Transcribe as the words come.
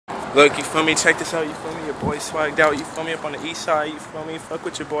Look, you feel me? Check this out, you feel me? Your boy swagged out, you feel me? Up on the east side, you feel me? Fuck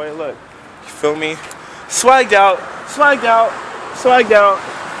with your boy, look. You feel me? Swagged out, swagged out, swagged out.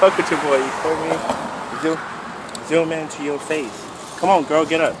 Fuck with your boy, you feel me? Zoom into your face. Come on, girl,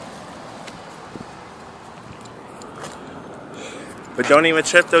 get up. But don't even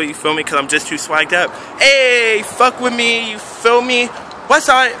trip though, you feel me? Cause I'm just too swagged up. Hey, fuck with me, you feel me? What's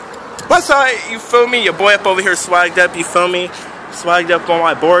up? What's up? You feel me? Your boy up over here swagged up, you feel me? Swagged up on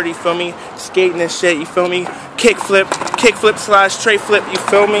my board, you feel me? Skating and shit, you feel me? Kickflip slash tray flip, you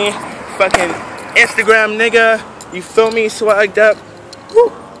feel me? Fucking Instagram nigga, you feel me? Swagged up.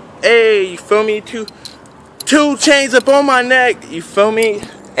 Woo. Hey, you feel me? Two chains up on my neck, you feel me?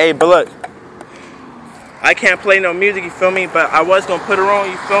 Hey, but look, I can't play no music, you feel me? But I was gonna put her on,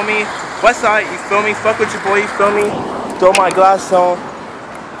 you feel me? Westside, you feel me? Fuck with your boy, you feel me? Throw my glass on.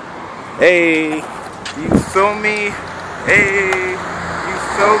 Hey, you feel me? Hey, you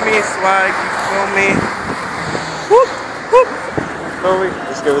feel me? Swag, you feel me? Whoop, whoop. Feel me?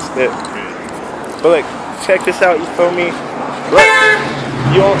 Let's give a spit. But look, check this out, you feel me? Look,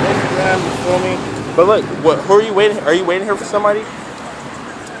 you on Instagram, you feel me? But look, who are you waiting? Are you waiting here for somebody?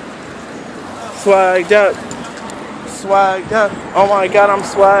 Swagged up. Swagged up. Oh my god, I'm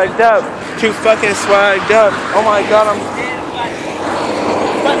swagged up. Too fucking swagged up. Oh my god,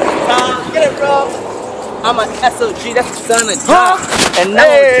 Get it, bro. I'm an SOG, that's the son of God. And no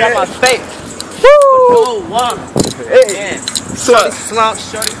one drop my face. Woo! No one. Hey! Shorty slump,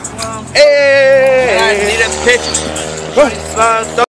 shorty slump. Hey! And I need a picture. Shorty slump.